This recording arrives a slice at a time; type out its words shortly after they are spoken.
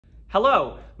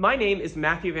Hello, my name is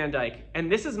Matthew Van Dyke,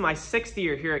 and this is my 6th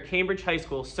year here at Cambridge High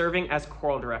School serving as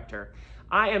choral director.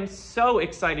 I am so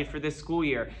excited for this school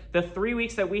year. The 3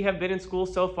 weeks that we have been in school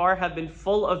so far have been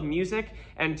full of music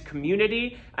and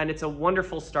community, and it's a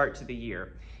wonderful start to the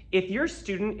year. If your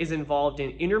student is involved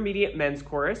in intermediate men's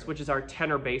chorus, which is our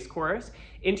tenor bass chorus,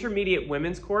 intermediate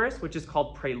women's chorus, which is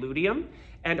called preludium,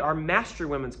 and our master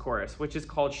women's chorus, which is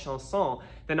called chanson,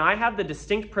 then I have the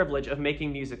distinct privilege of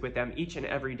making music with them each and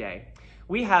every day.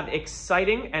 We have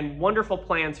exciting and wonderful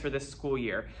plans for this school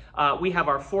year. We have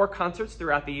our 4 concerts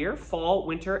throughout the year: fall,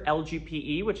 winter,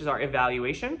 LGPE, which is our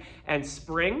evaluation, and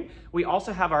spring. We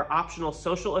also have our optional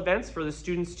social events for the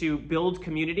students to build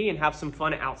community and have some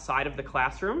fun outside of the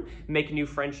classroom, make new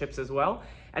friendships as well.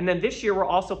 And then this year, we're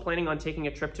also planning on taking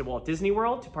a trip to Walt Disney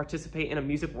World to participate in a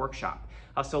music workshop.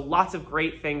 So lots of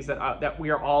great things that we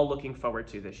are all looking forward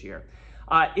to this year.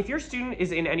 If your student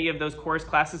is in any of those chorus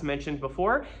classes mentioned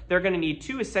before, they're going to need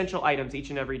 2 essential items each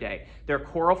and every day: their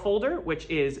choral folder, which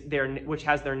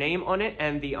has their name on it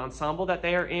and the ensemble that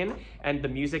they are in and the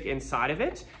music inside of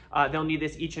it. They'll need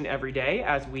this each and every day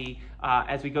as we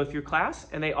go through class,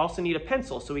 and they also need a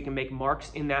pencil so we can make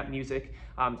marks in that music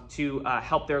to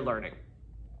help their learning.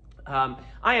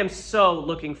 I am so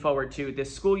looking forward to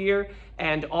this school year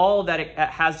and all that it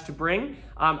has to bring.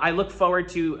 I look forward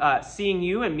to seeing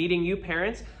you and meeting you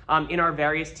parents in our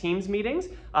various teams meetings,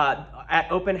 at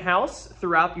open house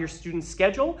throughout your student's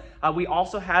schedule. We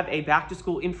also have a back to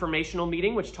school informational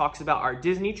meeting which talks about our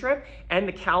Disney trip and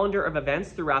the calendar of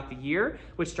events throughout the year,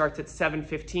 which starts at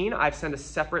 7:15. I've sent a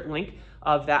separate link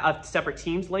of that, a separate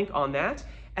Teams link on that.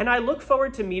 And I look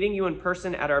forward to meeting you in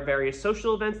person at our various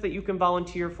social events that you can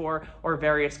volunteer for, or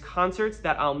various concerts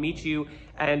that I'll meet you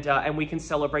and we can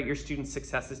celebrate your students'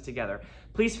 successes together.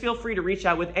 Please feel free to reach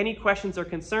out with any questions or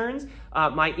concerns.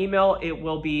 My email, it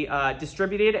will be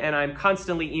distributed, and I'm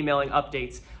constantly emailing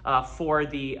updates for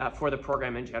the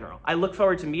program in general. I look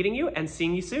forward to meeting you and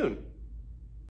seeing you soon.